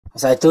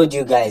So I told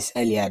you guys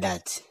earlier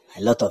that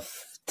a lot of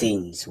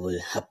things will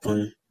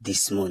happen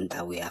this month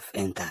that we have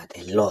entered,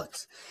 a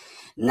lot.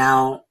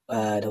 Now,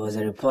 there was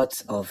a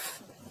report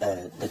of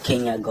the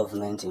Kenya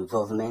government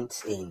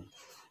involvement in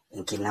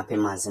kidnapping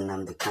Mazin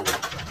Nnamdi Kanu.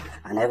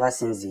 And ever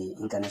since the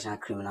International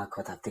Criminal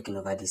Court have taken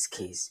over this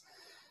case,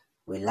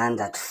 we learned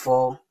that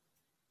four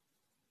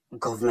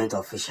government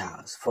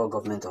officials,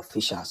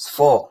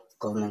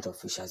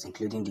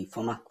 including the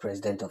former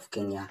president of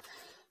Kenya,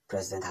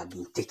 have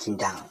been taken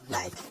down.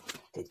 Like,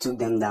 they took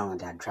them down and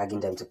they are dragging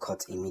them to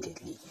court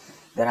immediately.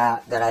 There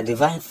are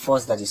divine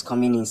force that is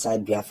coming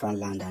inside Biafran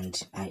land, and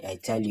I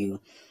tell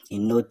you,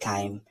 in no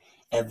time,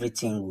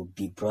 everything will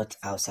be brought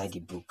outside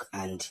the book.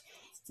 And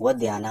what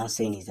they are now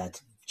saying is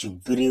that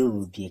Jubril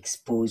will be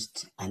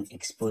exposed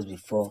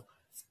before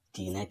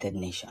the United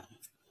Nations.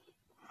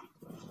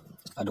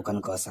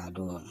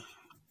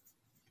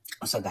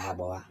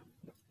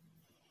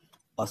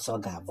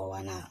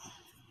 Now.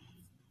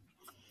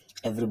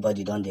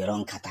 Everybody don't they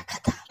run kata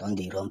kata, don't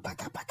they run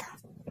pata pata.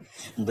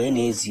 And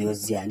this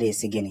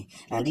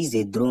is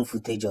a drone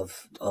footage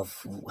of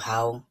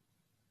how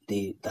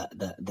the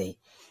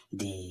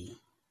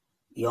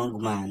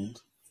young man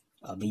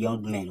or the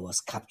young man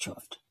was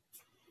captured.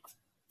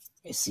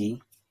 You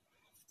see,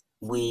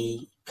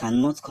 we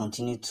cannot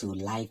continue to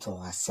lie to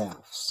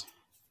ourselves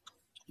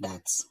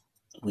that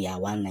we are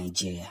one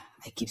Nigeria.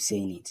 I keep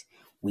saying it.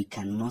 We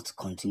cannot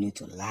continue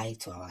to lie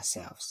to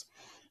ourselves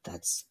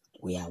that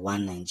we are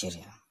one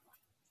Nigeria.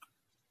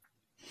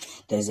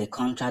 There's a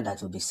contract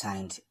that will be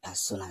signed as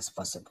soon as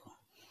possible.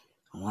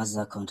 And once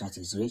that contract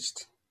is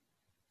reached,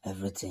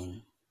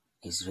 everything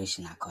is reached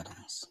in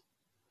accordance.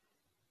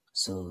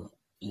 So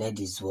let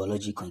the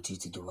zoology continue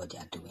to do what they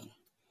are doing,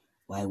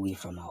 while we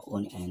from our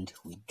own end,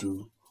 we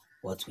do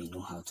what we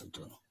know how to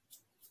do.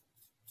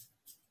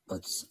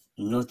 But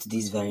note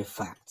these very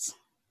facts,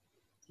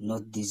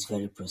 note these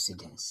very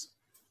proceedings,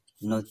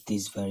 note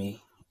this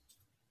very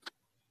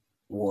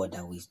word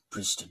that we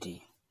preach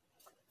today.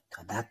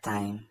 At that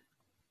time,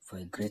 for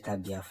a greater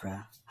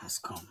Biafra has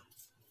come.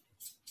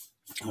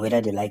 And whether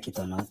they like it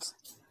or not,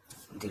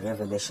 the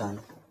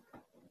revelation,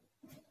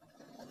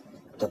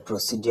 the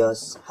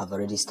procedures have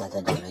already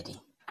started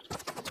already.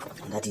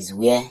 And that is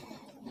where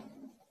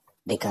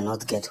they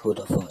cannot get hold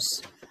of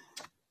us.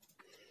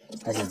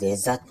 That is the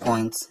exact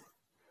point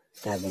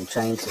they have been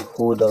trying to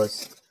hold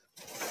us,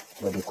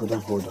 but they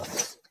couldn't hold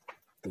us,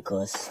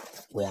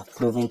 because we have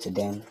proven to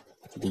them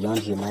beyond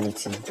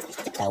humanity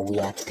that we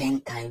are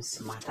 10 times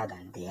smarter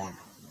than they are.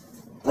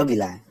 Don't be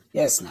lying.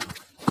 Yes, now.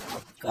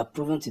 We have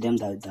proven to them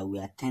that we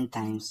are 10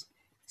 times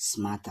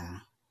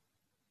smarter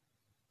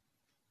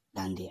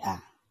than they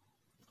are.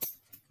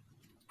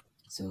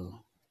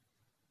 So,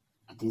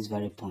 at this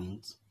very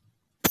point,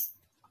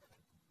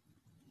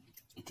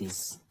 it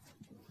is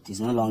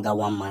no longer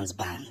one man's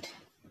band.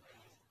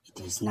 It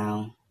is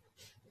now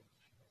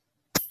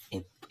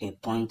a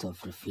point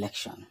of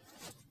reflection.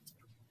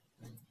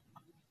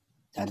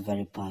 That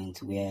very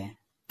point where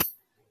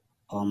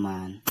all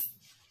man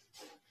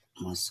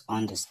must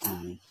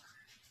understand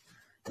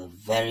the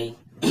very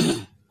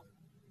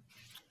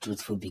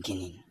truthful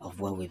beginning of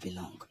where we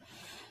belong.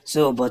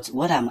 So, but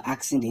what I'm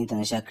asking the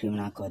International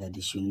Criminal Court, that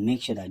they should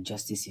make sure that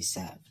justice is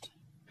served.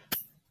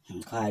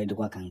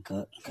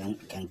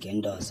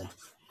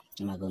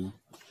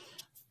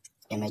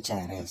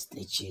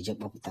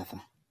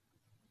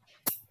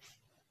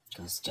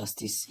 Because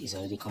justice is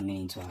already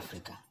coming into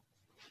Africa.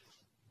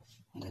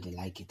 Whether they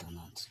like it or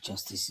not,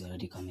 justice is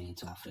already coming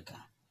into Africa.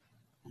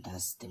 And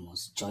that's the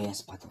most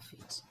joyous part of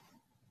it.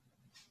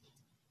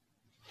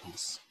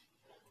 Yes.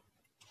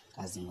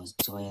 That's the most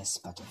joyous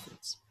part of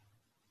it.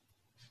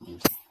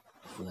 And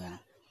if we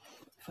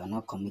are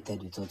not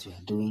committed with what we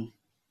are doing,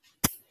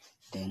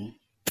 then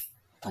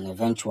and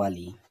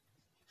eventually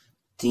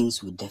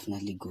things will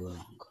definitely go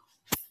wrong.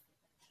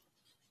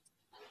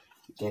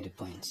 Get the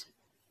point?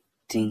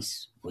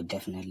 Things will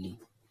definitely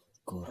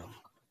go wrong.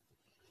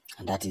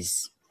 And that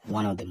is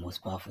one of the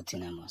most powerful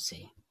things, I must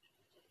say.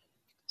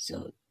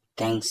 So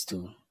thanks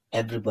to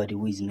everybody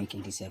who is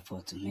making this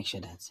effort to make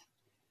sure that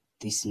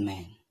these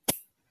men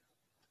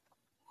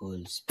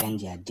will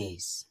spend their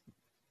days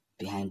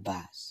behind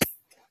bars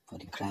for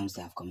the crimes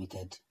they have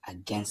committed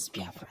against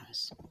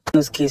Biafrans.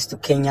 This case to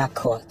Kenya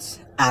court,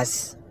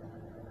 as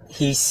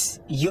his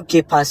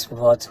UK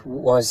passport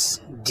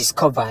was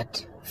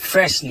discovered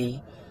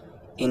freshly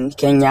in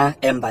Kenya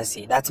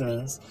embassy. That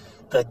means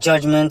the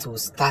judgment will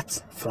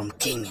start from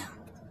Kenya.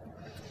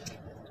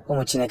 We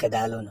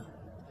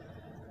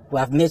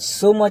have made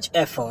so much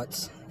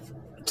effort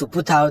to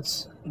put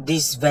out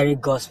this very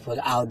gospel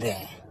out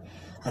there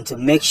and to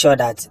make sure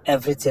that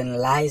everything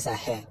lies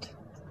ahead.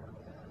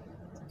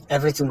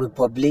 Everything we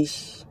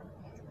publish,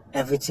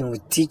 everything we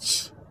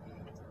teach,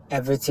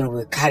 everything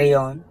we carry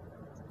on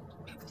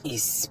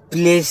is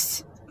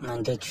placed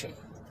mandatory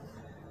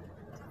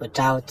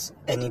without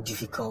any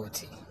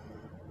difficulty.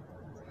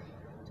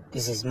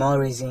 This is more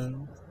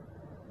reason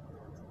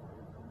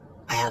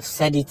I have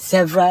said it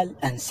several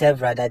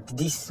that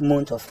this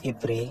month of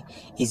April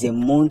is a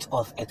month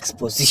of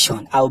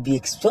exposition.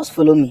 Just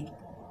follow me.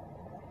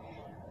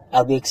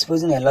 I'll be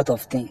exposing a lot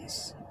of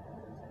things.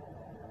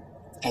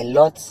 A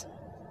lot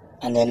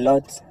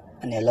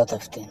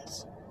of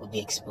things will be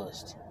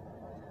exposed.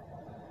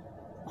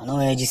 I know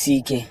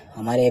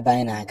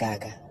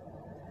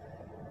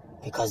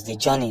because the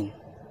journey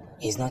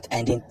is not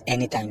ending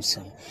anytime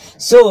soon.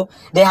 So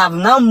they have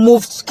now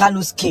moved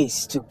Kanu's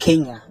case to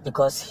Kenya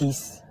because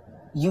his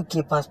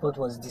UK passport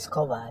was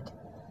discovered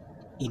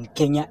in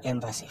Kenya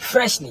embassy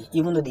freshly,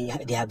 even though they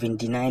have been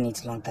denying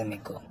it long time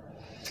ago.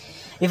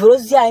 If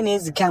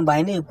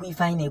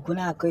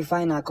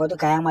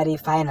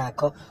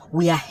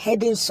we are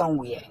heading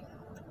somewhere.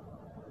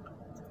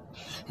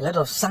 A lot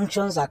of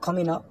sanctions are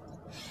coming up.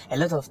 A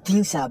lot of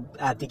things are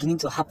beginning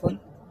to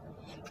happen.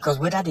 Because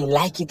whether they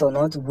like it or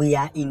not, we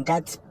are in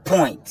that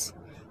point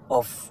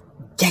of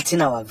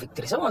getting our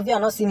victory. Some of you are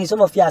not seeing it,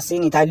 some of you are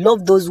seeing it. I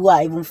love those who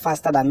are even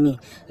faster than me.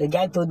 The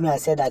guy told me, I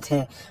said that,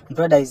 hey,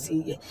 brother is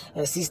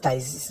sister,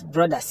 is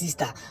brother,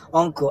 sister,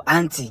 uncle,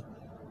 auntie,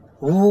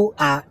 who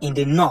are in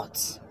the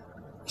north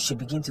should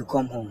begin to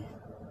come home.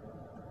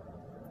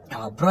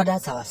 Our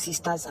brothers, our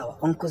sisters, our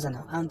uncles and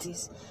our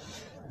aunties,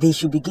 they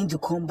should begin to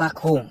come back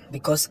home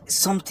because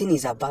something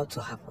is about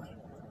to happen.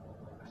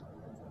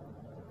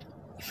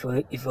 If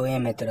we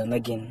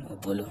again,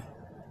 Obolo,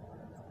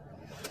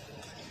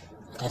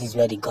 that is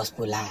where the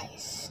gospel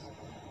lies.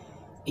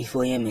 If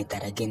we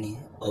again,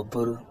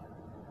 Oboro,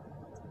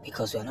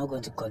 because we are not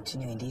going to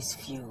continue in this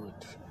field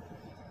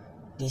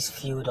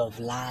of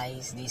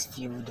lies, this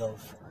field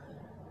of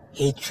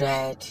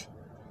hatred.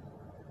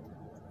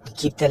 We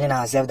keep telling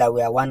ourselves that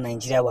we are one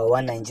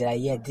Nigeria,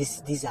 Yeah,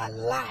 these are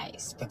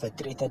lies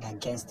perpetrated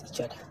against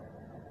each other.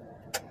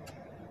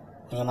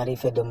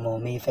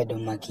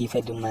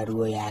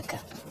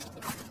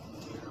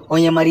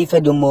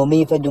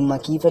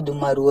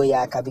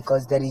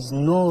 Because there is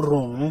no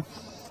room,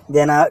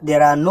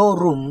 there are no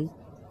room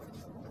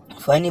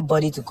for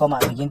anybody to come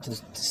and begin to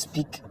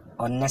speak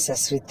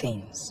unnecessary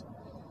things.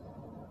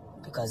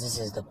 Because this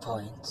is the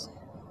point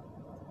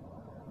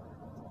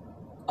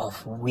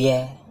of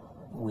where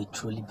we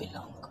truly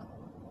belong.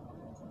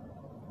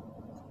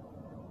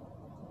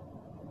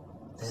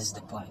 This is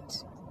the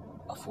point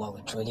of where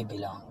we truly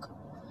belong.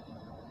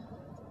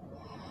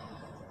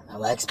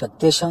 Our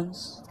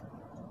expectations,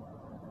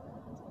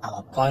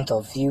 our point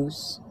of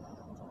views,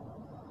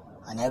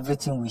 and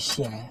everything we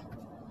share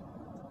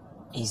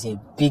is a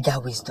bigger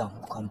wisdom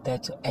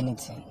compared to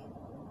anything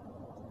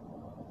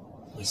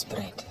we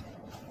spread.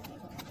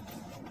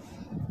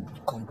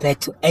 Compared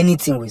to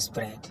anything we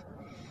spread.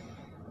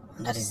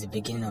 And that is the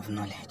beginning of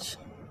knowledge.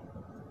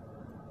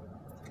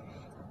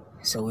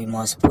 So we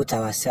must put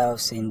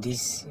ourselves in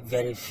this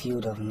very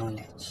field of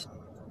knowledge.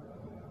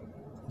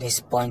 This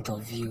point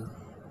of view.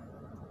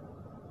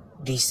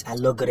 This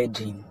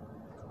algorithm.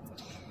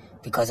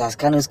 Because as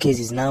Kanu's case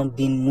is now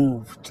being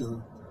moved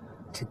to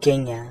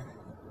Kenya,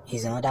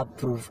 is another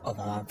proof of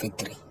our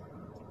victory.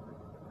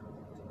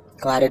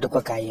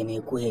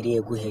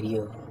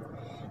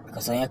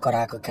 Because